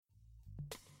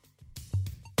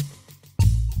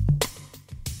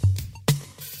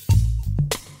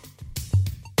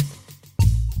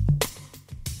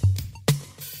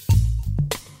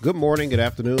Good morning, good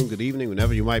afternoon, good evening,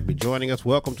 whenever you might be joining us.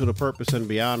 Welcome to the Purpose and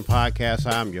Beyond podcast.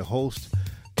 I'm your host,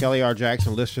 Kelly R.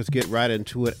 Jackson. Let's just get right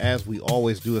into it as we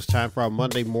always do. It's time for our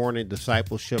Monday morning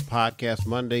discipleship podcast,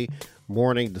 Monday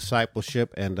morning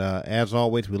discipleship. And as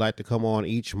always, we like to come on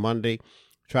each Monday,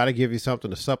 try to give you something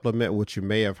to supplement what you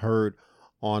may have heard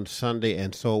on Sunday.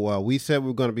 And so we said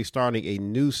we're going to be starting a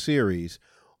new series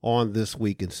on this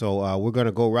week. And so we're going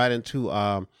to go right into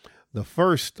the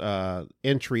first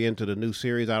entry into the new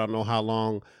series. I don't know how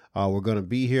long we're going to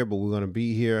be here, but we're going to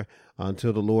be here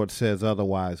until the Lord says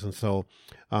otherwise. And so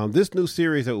this new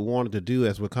series that we wanted to do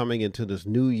as we're coming into this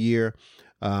new year,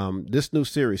 this new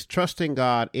series, Trusting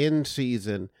God in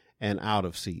Season and Out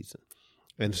of Season.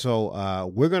 And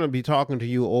so we're going to be talking to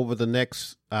you over the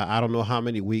next, I don't know how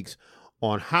many weeks,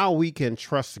 on how we can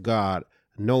trust God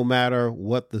no matter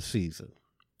what the season.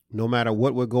 No matter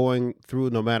what we're going through,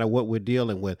 no matter what we're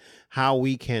dealing with, how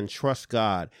we can trust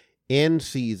God in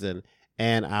season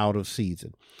and out of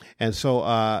season. And so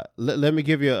let me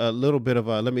give you a little bit of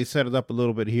let me set it up a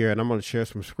little bit here, and I'm going to share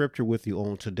some scripture with you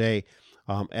on today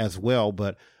as well.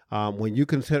 But when you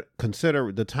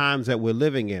consider the times that we're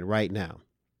living in right now,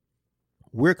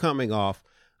 we're coming off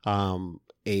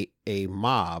a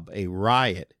mob, a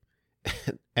riot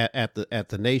at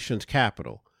the nation's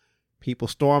capital. People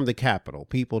stormed the Capitol.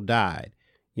 People died,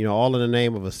 all in the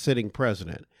name of a sitting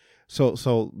president.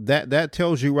 So that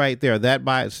tells you right there, that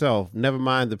by itself, never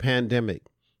mind the pandemic,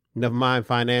 never mind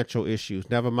financial issues,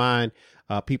 never mind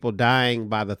people dying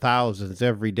by the thousands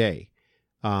every day.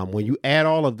 When you add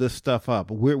all of this stuff up,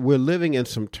 we're living in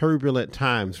some turbulent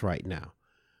times right now,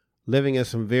 living in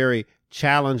some very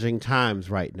challenging times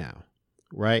right now,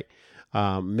 right?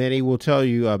 Many will tell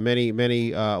you, many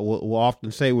will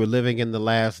often say we're living in the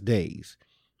last days,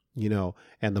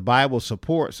 and the Bible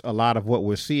supports a lot of what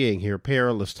we're seeing here,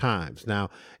 perilous times. Now,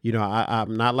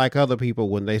 I'm not like other people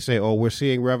when they say, oh, we're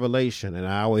seeing Revelation. And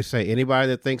I always say anybody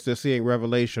that thinks they're seeing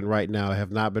Revelation right now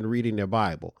have not been reading their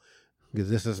Bible, because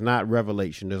this is not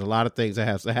Revelation. There's a lot of things that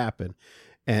has to happen.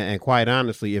 And quite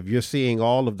honestly, if you're seeing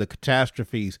all of the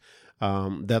catastrophes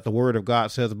that the word of God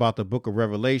says about the book of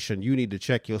Revelation, you need to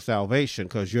check your salvation,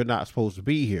 because you're not supposed to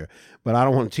be here. But I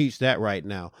don't want to teach that right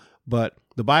now. But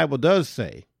the Bible does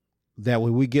say that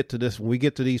when we get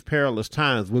to these perilous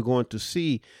times, we're going to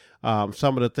see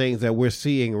some of the things that we're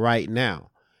seeing right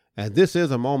now. And this is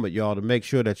a moment, y'all, to make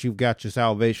sure that you've got your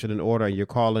salvation in order and your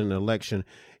calling and election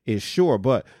is sure.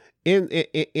 But in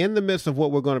the midst of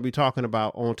what we're going to be talking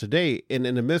about on today, and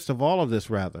in the midst of all of this,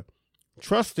 rather,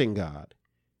 trusting God,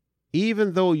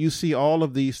 even though you see all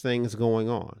of these things going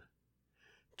on,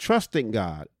 trusting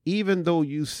God, even though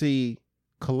you see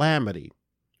calamity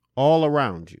all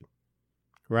around you,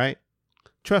 right?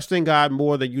 Trusting God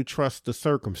more than you trust the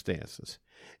circumstances.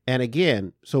 And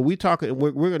again, so we're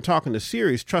going to talk in the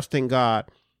series, Trusting God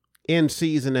in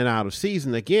Season and Out of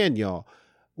Season. Again, y'all,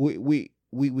 we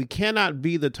cannot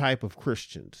be the type of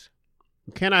Christians.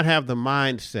 We cannot have the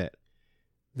mindset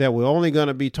that we're only going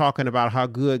to be talking about how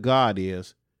good God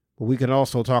is, but we can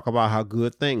also talk about how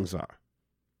good things are,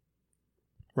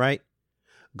 right?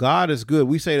 God is good.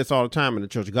 We say this all the time in the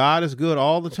church. God is good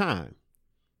all the time.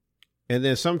 And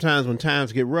then sometimes when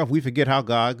times get rough, we forget how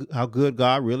good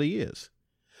God really is.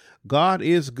 God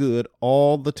is good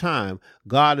all the time.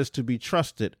 God is to be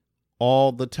trusted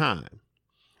all the time.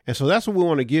 And so that's what we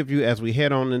want to give you as we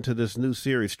head on into this new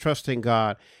series, Trusting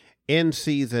God in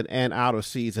Season and Out of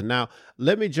Season. Now,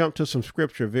 let me jump to some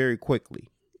scripture very quickly.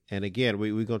 And again,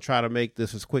 we're going to try to make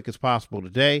this as quick as possible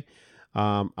today.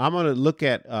 I'm going to look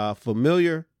at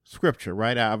familiar scripture,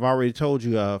 right? I've already told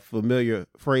you a familiar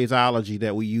phraseology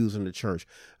that we use in the church.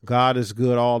 God is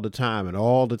good all the time, and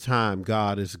all the time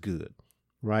God is good,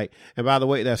 right? And by the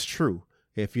way, that's true.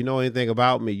 If you know anything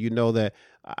about me, you know that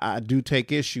I do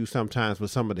take issue sometimes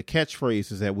with some of the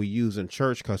catchphrases that we use in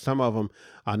church, because some of them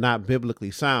are not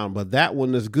biblically sound, but that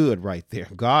one is good right there.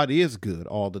 God is good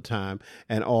all the time,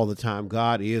 and all the time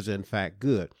God is in fact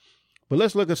good. But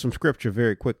let's look at some scripture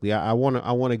very quickly. I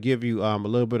want to give you a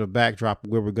little bit of backdrop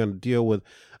where we're going to deal with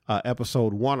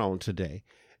episode 1 on today.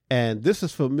 And this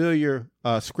is familiar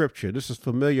scripture. This is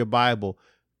familiar Bible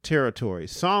territory.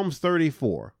 Psalms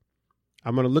 34.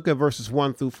 I'm going to look at verses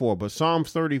 1 through 4, but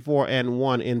Psalms 34 and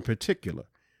 1 in particular.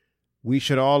 We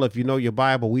should all, if you know your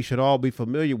Bible, we should all be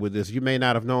familiar with this. You may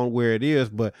not have known where it is,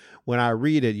 but when I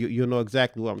read it, you'll know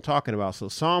exactly what I'm talking about. So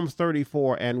Psalms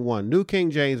 34 and 1, New King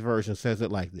James Version says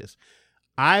it like this: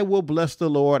 I will bless the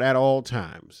Lord at all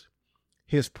times.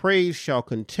 His praise shall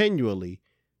continually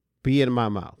be in my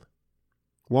mouth.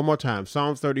 One more time,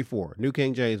 Psalms 34, New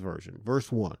King James Version,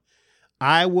 verse 1.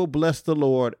 I will bless the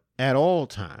Lord at all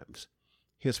times.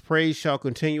 His praise shall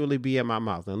continually be in my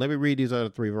mouth. Now let me read these other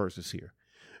 3 verses here.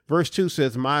 Verse 2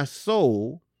 says, my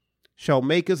soul shall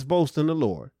make its boast in the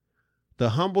Lord.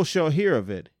 The humble shall hear of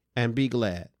it and be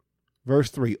glad.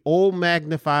 Verse 3, O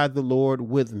magnify the Lord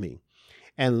with me,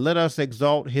 and let us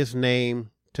exalt his name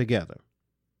together.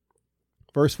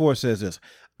 Verse 4 says this,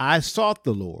 I sought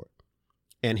the Lord,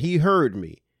 and he heard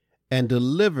me and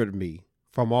delivered me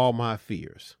from all my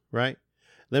fears, right?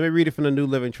 Let me read it from the New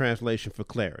Living Translation for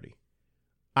clarity.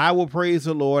 I will praise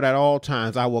the Lord at all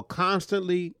times. I will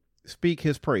constantly speak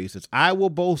his praises. I will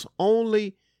boast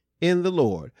only in the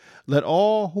Lord. Let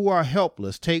all who are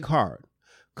helpless take heart.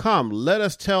 Come, let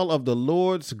us tell of the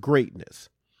Lord's greatness.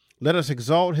 Let us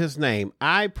exalt his name.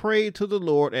 I prayed to the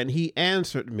Lord, and he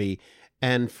answered me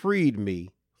and freed me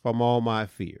from all my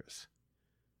fears.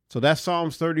 So that's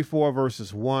Psalms 34,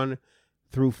 verses 1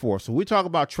 through 4. So we talk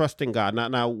about trusting God.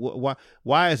 Now,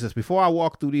 why is this? Before I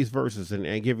walk through these verses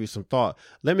and give you some thought,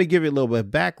 let me give you a little bit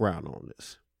of background on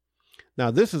this.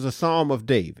 Now, this is a Psalm of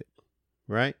David,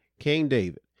 right? King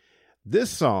David.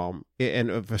 This psalm,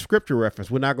 and for scripture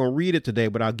reference, we're not going to read it today,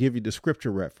 but I'll give you the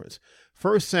scripture reference.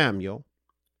 1 Samuel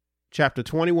chapter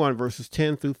 21, verses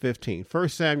 10 through 15. 1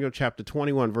 Samuel chapter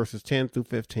 21, verses 10 through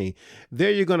 15.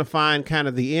 There you're going to find kind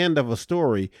of the end of a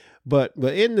story, but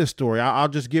in this story, I'll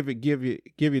just give you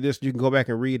this. You can go back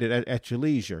and read it at your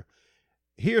leisure.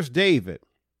 Here's David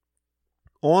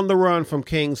on the run from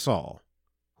King Saul,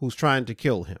 who's trying to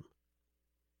kill him.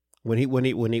 When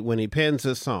he pens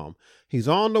this psalm, he's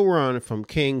on the run from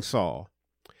King Saul.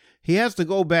 He has to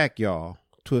go back, y'all,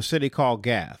 to a city called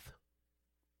Gath.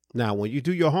 Now, when you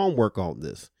do your homework on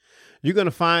this, you're going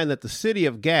to find that the city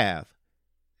of Gath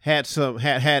had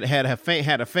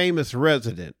a famous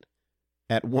resident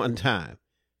at one time.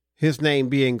 His name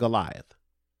being Goliath.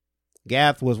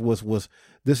 Gath was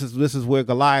this is where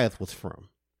Goliath was from,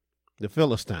 the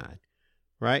Philistine,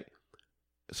 right?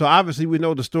 So obviously we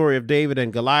know the story of David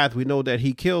and Goliath. We know that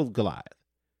he killed Goliath.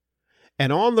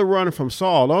 And on the run from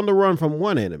Saul, on the run from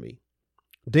one enemy,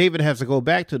 David has to go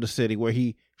back to the city where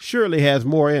he surely has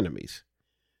more enemies.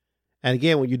 And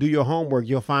again, when you do your homework,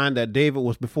 you'll find that David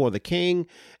was before the king,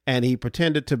 and he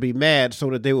pretended to be mad so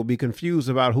that they would be confused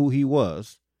about who he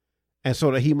was, and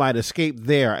so that he might escape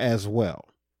there as well.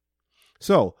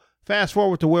 So fast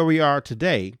forward to where we are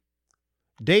today.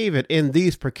 David, in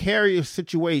these precarious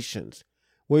situations,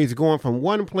 where he's going from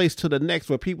one place to the next,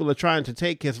 where people are trying to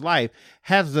take his life,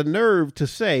 has the nerve to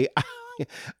say,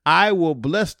 I will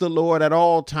bless the Lord at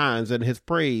all times, and his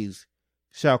praise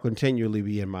shall continually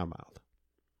be in my mouth.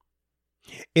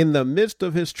 In the midst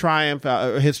of his triumph,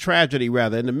 his tragedy,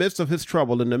 rather, in the midst of his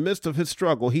trouble, in the midst of his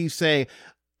struggle, he's saying,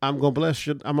 I'm going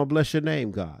to bless your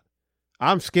name, God.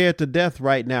 I'm scared to death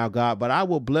right now, God, but I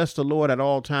will bless the Lord at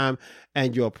all time,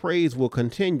 and your praise will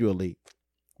continually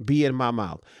be in my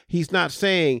mouth. He's not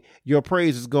saying your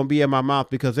praise is going to be in my mouth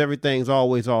because everything's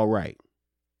always all right.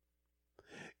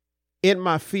 In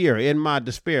my fear, in my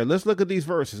despair, let's look at these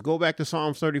verses. Go back to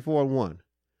Psalms 34 and 1.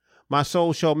 My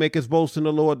soul shall make its boast in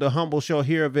the Lord. The humble shall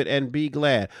hear of it and be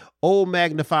glad. Oh,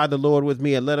 magnify the Lord with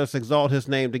me, and let us exalt his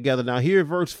name together. Now here,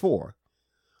 verse 4.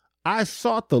 I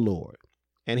sought the Lord,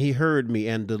 and he heard me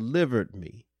and delivered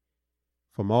me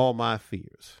from all my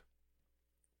fears.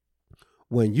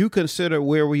 When you consider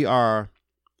where we are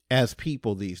as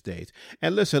people these days,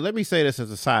 and listen, let me say this as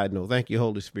a side note. Thank you,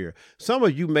 Holy Spirit. Some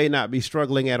of you may not be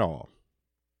struggling at all.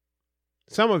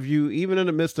 Some of you, even in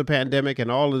the midst of pandemic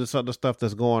and all of this other stuff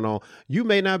that's going on, you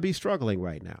may not be struggling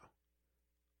right now.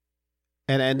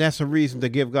 And that's a reason to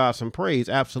give God some praise,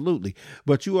 absolutely.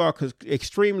 But you are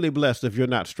extremely blessed if you're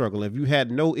not struggling. If you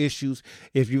had no issues,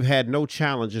 if you had no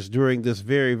challenges during this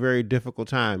very, very difficult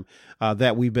time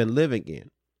that we've been living in.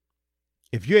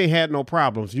 If you ain't had no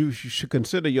problems, you should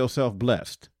consider yourself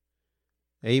blessed.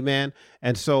 Amen.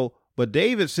 And so, but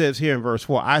David says here in verse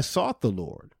 4, I sought the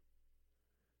Lord,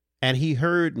 and he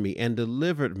heard me and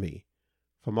delivered me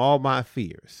from all my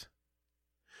fears.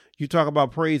 You talk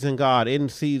about praising God in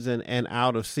season and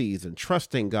out of season,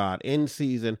 trusting God in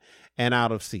season and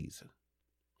out of season.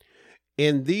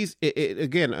 In these,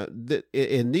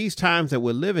 in these times that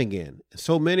we're living in,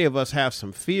 so many of us have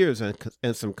some fears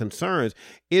and some concerns.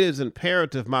 It is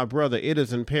imperative, my brother, it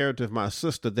is imperative, my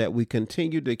sister, that we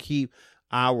continue to keep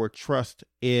our trust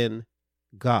in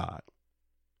God.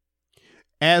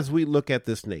 As we look at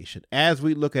this nation, as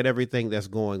we look at everything that's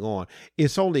going on,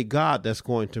 it's only God that's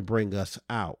going to bring us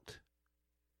out.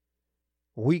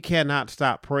 We cannot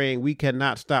stop praying. We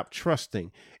cannot stop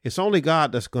trusting. It's only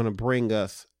God that's going to bring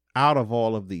us out of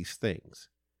all of these things.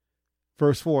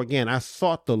 Verse 4 again, I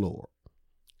sought the Lord.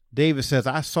 David says,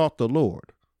 I sought the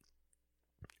Lord.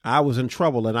 I was in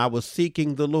trouble and I was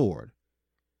seeking the Lord.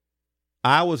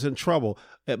 I was in trouble.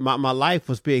 My life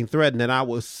was being threatened, and I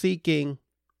was seeking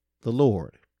the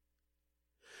Lord.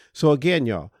 So again,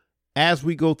 y'all, as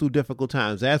we go through difficult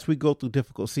times, as we go through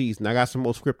difficult seasons, I got some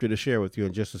more scripture to share with you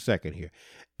in just a second here.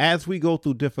 As we go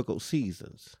through difficult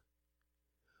seasons,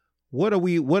 what are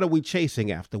we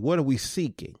chasing after? What are we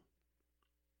seeking?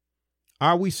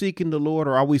 Are we seeking the Lord,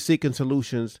 or are we seeking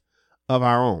solutions of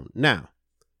our own? Now,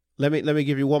 let me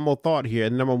give you one more thought here,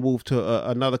 and then we'll move to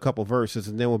another couple verses,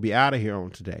 and then we'll be out of here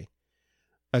on today.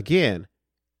 Again,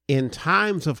 in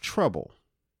times of trouble,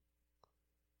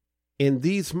 in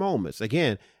these moments,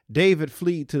 again, David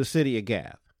fled to the city of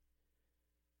Gath.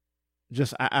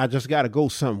 I just got to go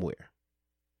somewhere,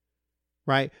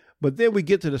 right? But then we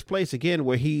get to this place again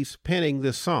where he's penning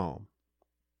this psalm.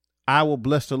 I will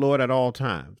bless the Lord at all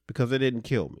times, because it didn't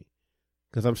kill me,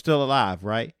 because I'm still alive,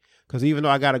 right? Because even though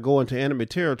I got to go into enemy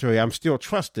territory, I'm still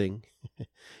trusting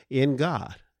in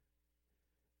God.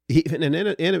 Even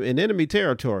in enemy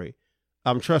territory,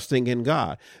 I'm trusting in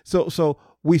God. So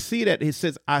we see that it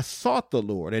says, I sought the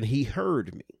Lord and he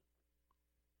heard me.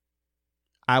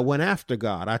 I went after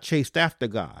God. I chased after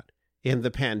God in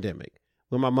the pandemic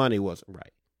when my money wasn't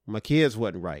right. My kids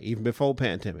wasn't right, even before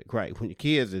pandemic, right? When your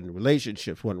kids and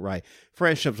relationships wasn't right,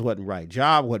 friendships wasn't right,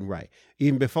 job wasn't right.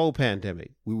 Even before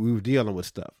pandemic, we were dealing with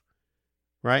stuff,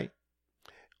 right?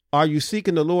 Are you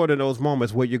seeking the Lord in those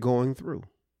moments where you're going through?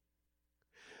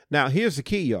 Now, here's the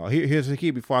key, y'all. Here's the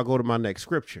key before I go to my next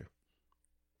scripture.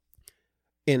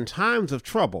 In times of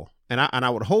trouble, and I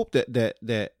would hope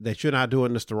that you're not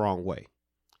doing this the wrong way.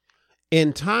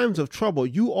 In times of trouble,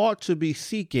 you ought to be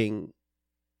seeking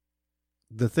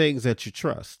the things that you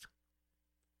trust.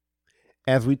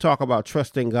 As we talk about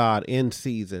trusting God in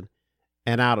season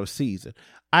and out of season,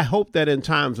 I hope that in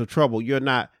times of trouble, you're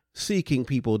not seeking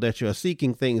people, that you're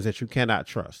seeking things that you cannot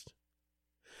trust.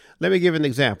 Let me give an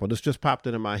example. This just popped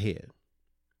into my head.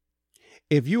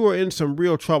 If you are in some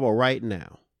real trouble right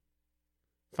now,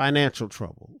 financial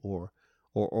trouble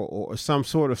or some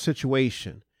sort of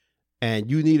situation, and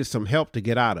you needed some help to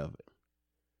get out of it,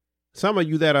 some of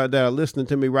you that are listening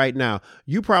to me right now,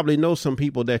 you probably know some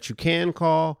people that you can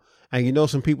call, and you know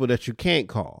some people that you can't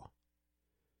call.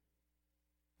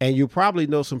 And you probably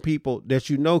know some people that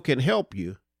you know can help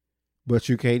you, but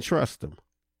you can't trust them.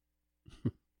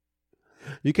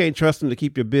 You can't trust them to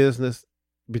keep your business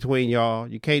between y'all.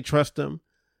 You can't trust them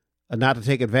not to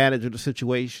take advantage of the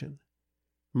situation.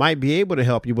 Might be able to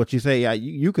help you, but you say, yeah,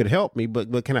 you could help me,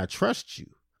 but can I trust you?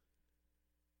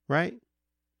 Right?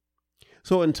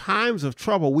 So in times of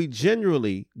trouble, we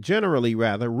generally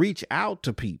reach out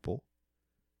to people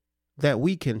that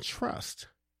we can trust.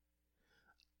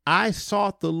 I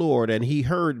sought the Lord and he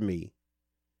heard me.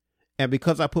 And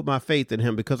because I put my faith in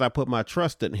him, because I put my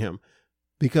trust in him,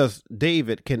 because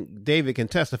David can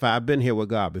testify, I've been here with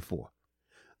God before.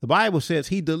 The Bible says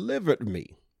he delivered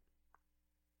me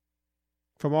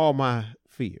from all my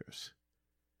fears.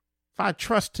 If I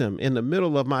trust him in the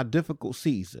middle of my difficult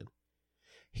season,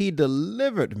 he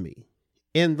delivered me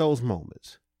in those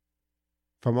moments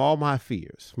from all my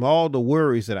fears, from all the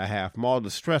worries that I have, from all the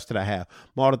stress that I have,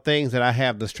 from all the things that I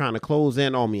have that's trying to close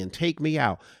in on me and take me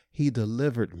out. He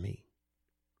delivered me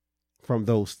from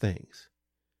those things.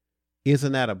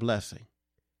 Isn't that a blessing?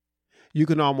 You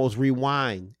can almost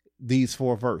rewind these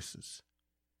 4 verses.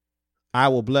 I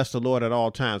will bless the Lord at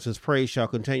all times. His praise shall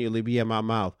continually be in my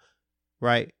mouth,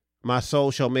 right? My soul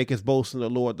shall make his boast in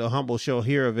the Lord. The humble shall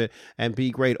hear of it and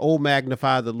be great. Oh,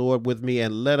 magnify the Lord with me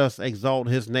and let us exalt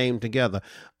his name together.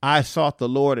 I sought the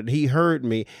Lord and he heard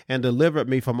me and delivered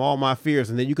me from all my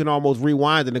fears. And then you can almost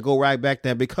rewind it and go right back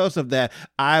there. Because of that,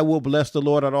 I will bless the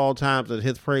Lord at all times, and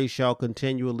his praise shall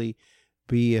continually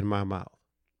be in my mouth.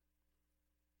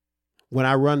 When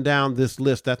I run down this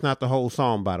list, that's not the whole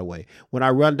psalm, by the way. When I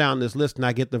run down this list and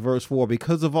I get to verse 4,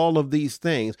 because of all of these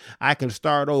things, I can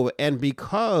start over. And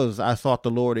because I sought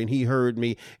the Lord and he heard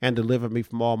me and delivered me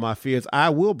from all my fears, I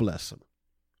will bless him.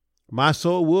 My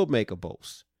soul will make a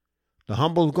boast. The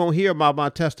humble is going to hear about my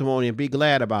testimony and be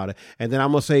glad about it. And then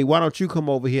I'm going to say, why don't you come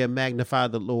over here and magnify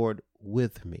the Lord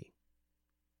with me?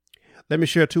 Let me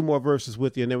share 2 more verses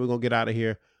with you, and then we're going to get out of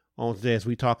here on today as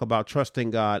we talk about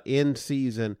trusting God in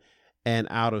season and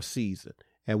out of season.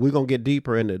 And we're going to get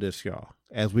deeper into this, y'all.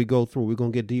 As we go through, we're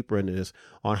going to get deeper into this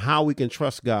on how we can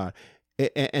trust God.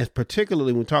 And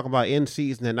particularly when we talk about in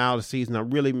season and out of season,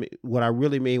 what I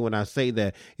really mean when I say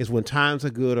that is when times are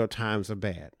good or times are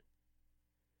bad.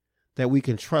 That we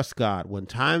can trust God when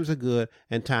times are good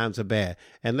and times are bad.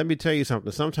 And let me tell you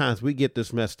something. Sometimes we get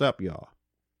this messed up, y'all.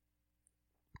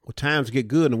 When times get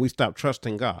good and we stop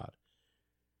trusting God.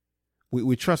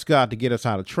 We trust God to get us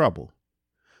out of trouble.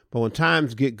 But when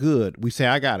times get good, we say,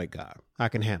 I got it, God. I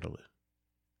can handle it.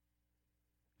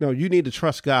 No, you need to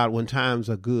trust God when times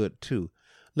are good too.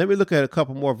 Let me look at a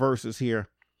couple more verses here.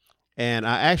 And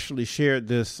I actually shared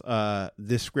this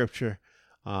scripture.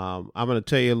 I'm going to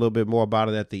tell you a little bit more about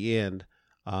it at the end.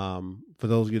 For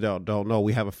those of you that don't know,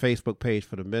 we have a Facebook page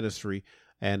for the ministry,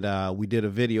 and we did a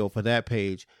video for that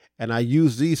page. And I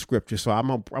use these scriptures, so I'm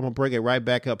gonna bring it right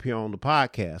back up here on the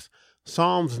podcast.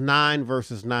 Psalms 9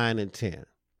 verses 9 and 10.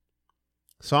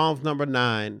 Psalms number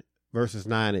 9 verses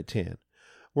 9 and 10.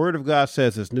 Word of God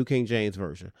says this, New King James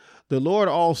Version. The Lord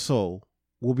also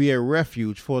will be a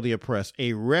refuge for the oppressed,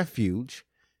 a refuge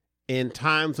in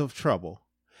times of trouble.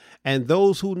 And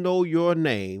those who know your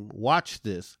name, watch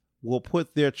this, will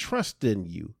put their trust in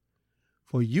you.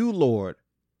 For you, Lord,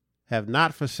 have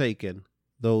not forsaken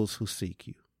those who seek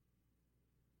you.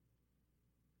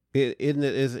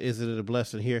 Is it a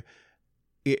blessing here?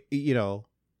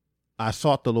 I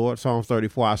sought the Lord, Psalms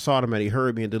 34. I sought him and he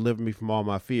heard me and delivered me from all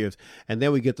my fears. And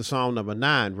then we get to Psalm number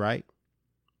 9, right?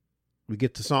 We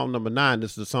get to Psalm number 9.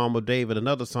 This is the Psalm of David,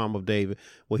 another Psalm of David,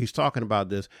 where he's talking about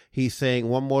this. He's saying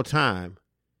one more time,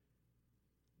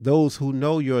 those who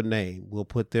know your name will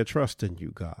put their trust in you,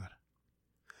 God.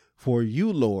 For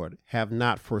you, Lord, have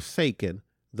not forsaken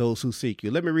those who seek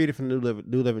you. Let me read it from the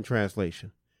New Living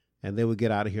Translation, and then we'll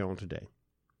get out of here on today.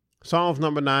 Psalms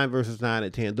number 9, verses 9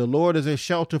 and 10. The Lord is a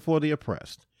shelter for the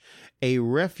oppressed, a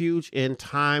refuge in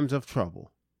times of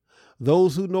trouble.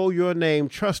 Those who know your name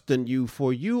trust in you,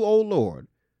 for you, O Lord,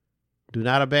 do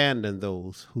not abandon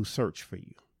those who search for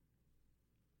you.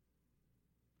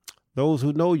 Those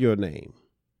who know your name,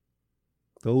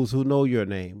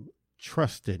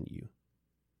 trust in you.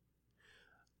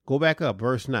 Go back up,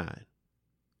 verse 9.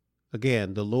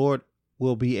 Again, the Lord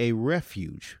will be a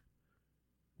refuge.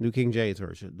 New King James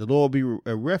Version. The Lord will be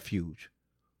a refuge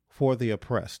for the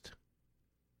oppressed,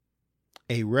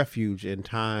 a refuge in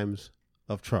times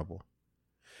of trouble.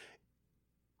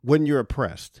 When you're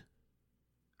oppressed,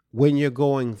 when you're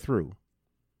going through,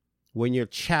 when you're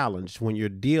challenged, when you're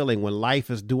dealing, when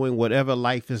life is doing whatever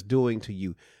life is doing to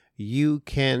you, you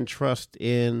can trust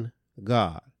in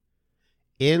God.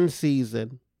 In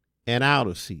season and out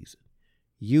of season,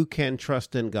 you can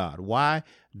trust in God. Why?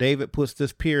 David puts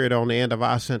this period on the end of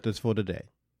our sentence for today.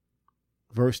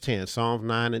 Verse 10, Psalms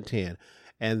 9 and 10.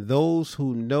 And those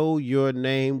who know your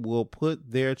name will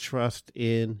put their trust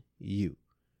in you.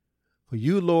 For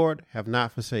you, Lord, have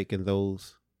not forsaken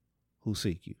those who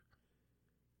seek you.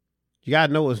 You got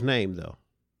to know his name, though.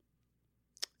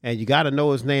 And you got to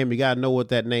know his name. You got to know what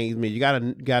that name means. You got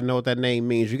to know what that name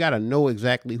means. You got to know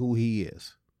exactly who he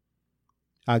is.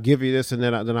 I'll give you this, and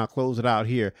then I'll close it out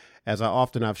here. As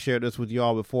I've shared this with you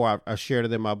all before. I shared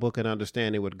it in my book, An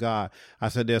Understanding with God. I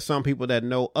said there's some people that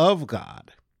know of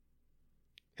God,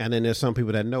 and then there's some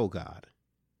people that know God.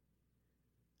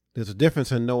 There's a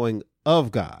difference in knowing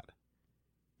of God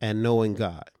and knowing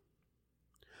God.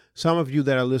 Some of you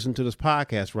that are listening to this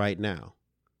podcast right now,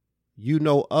 you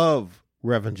know of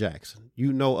Reverend Jackson.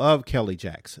 You know of Kelly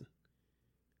Jackson.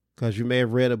 Because you may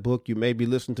have read a book, you may be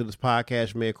listening to this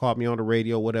podcast, you may have caught me on the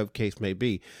radio, whatever case may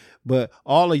be. But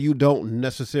all of you don't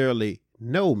necessarily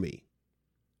know me,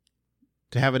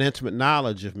 to have an intimate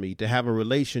knowledge of me, to have a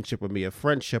relationship with me, a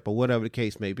friendship, or whatever the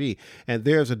case may be. And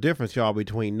there's a difference, y'all,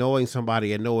 between knowing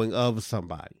somebody and knowing of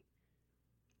somebody.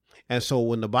 And so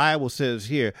when the Bible says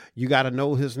here, you got to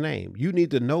know his name. You need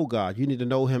to know God. You need to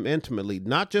know him intimately.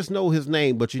 Not just know his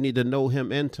name, but you need to know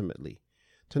him intimately.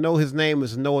 To know his name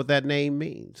is to know what that name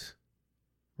means,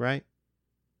 right?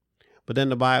 But then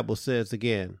the Bible says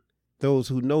again, those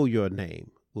who know your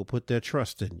name will put their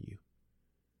trust in you.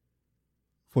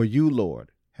 For you,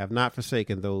 Lord, have not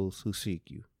forsaken those who seek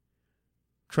you.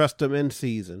 Trust them in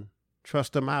season,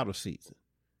 trust them out of season.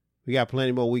 We got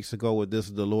plenty more weeks to go with this,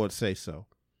 the Lord say so.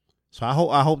 So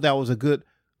I hope that was a good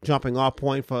jumping off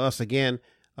point for us again.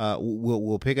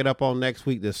 We'll pick it up on next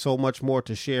week. There's so much more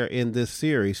to share in this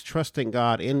series, trusting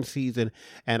God in season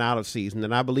and out of season.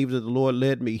 And I believe that the Lord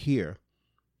led me here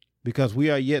because we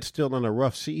are yet still in a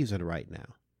rough season right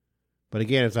now. But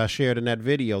again, as I shared in that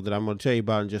video that I'm going to tell you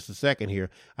about in just a second here,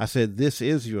 I said, this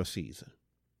is your season.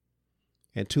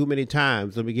 And too many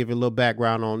times, let me give you a little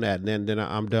background on that, and then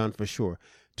I'm done for sure.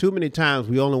 Too many times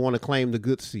we only want to claim the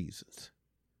good seasons,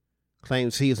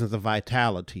 claim seasons of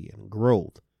vitality and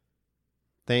growth.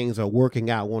 Things are working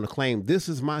out, want to claim this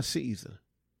is my season.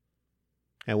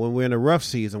 And when we're in a rough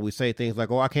season, we say things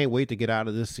like, oh, I can't wait to get out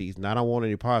of this season. I don't want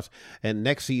any parts. And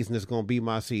next season is going to be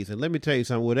my season. Let me tell you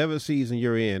something. Whatever season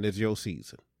you're in, it's your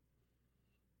season.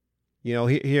 You know,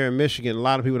 here in Michigan, a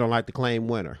lot of people don't like to claim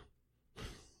winter.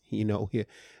 You know, they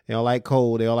don't like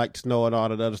cold. They don't like snow and all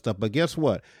that other stuff. But guess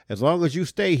what? As long as you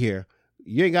stay here,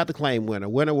 You ain't got to claim winter.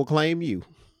 Winter will claim you.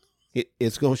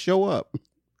 It's going to show up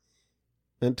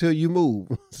until you move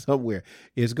somewhere.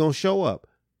 It's going to show up.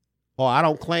 Oh, I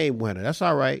don't claim winter. That's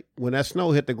all right. When that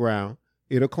snow hit the ground,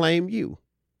 it'll claim you.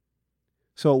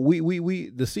 So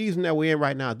the season that we're in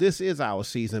right now, this is our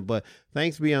season, but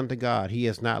thanks be unto God. He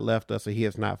has not left us and he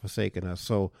has not forsaken us.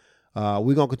 So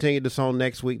we're going to continue this on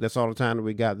next week. That's all the time that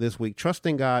we got this week.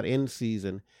 Trusting God in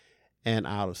season and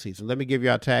out of season. Let me give you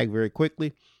our tag very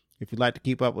quickly. If you'd like to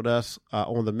keep up with us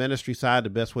on the ministry side, the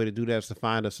best way to do that is to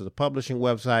find us at the publishing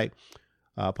website.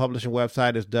 Publishing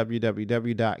website is the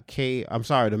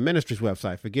ministry's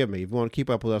website. Forgive me. If you want to keep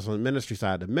up with us on the ministry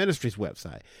side, the ministry's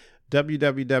website,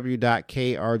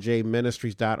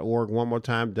 www.krjministries.org. One more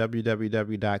time,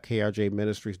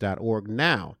 www.krjministries.org.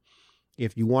 Now,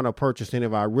 if you want to purchase any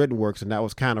of our written works, and that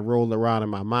was kind of rolling around in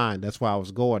my mind, that's why I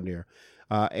was going there.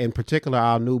 In particular,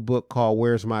 our new book called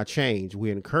Where's My Change? We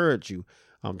encourage you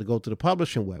to go to the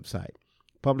publishing website.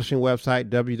 Publishing website,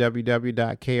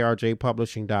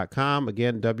 www.krjpublishing.com.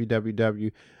 Again,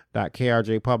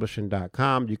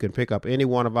 www.krjpublishing.com. You can pick up any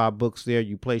one of our books there.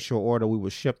 You place your order, we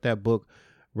will ship that book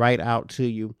right out to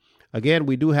you. Again,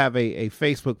 we do have a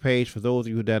Facebook page for those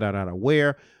of you that are not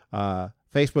aware.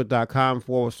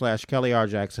 Facebook.com/Kelly R.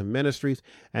 Jackson Ministries.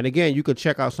 And again, you can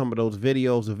check out some of those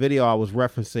videos. The video I was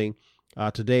referencing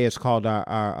today is called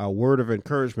our Word of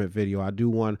Encouragement video. I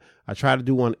try to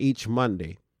do one each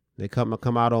Monday. They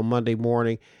come out on Monday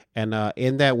morning. And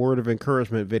in that Word of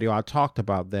Encouragement video, I talked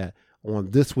about that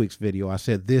on this week's video. I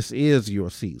said, this is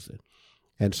your season.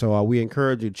 And so we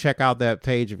encourage you to check out that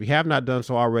page. If you have not done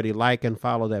so already, like and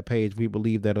follow that page. We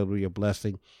believe that it'll be a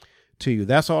blessing to you.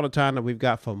 That's all the time that we've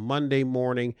got for Monday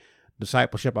morning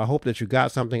discipleship. I hope that you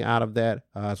got something out of that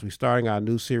as we're starting our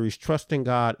new series, Trusting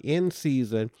God in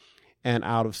Season and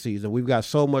Out of Season. We've got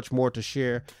so much more to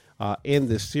share in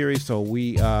this series. So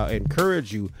we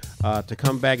encourage you to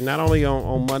come back not only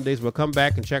on Mondays, but come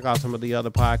back and check out some of the other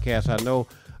podcasts. I know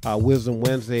Wisdom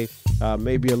Wednesday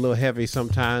may be a little heavy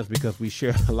sometimes because we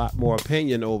share a lot more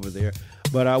opinion over there,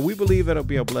 but we believe it'll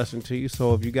be a blessing to you.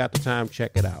 So if you got the time,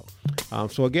 check it out.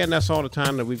 So again, that's all the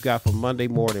time that we've got for Monday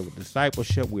morning with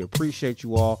discipleship. We appreciate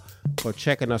you all for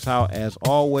checking us out. As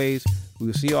always,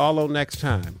 we'll see you all on next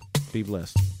time. Be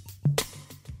blessed.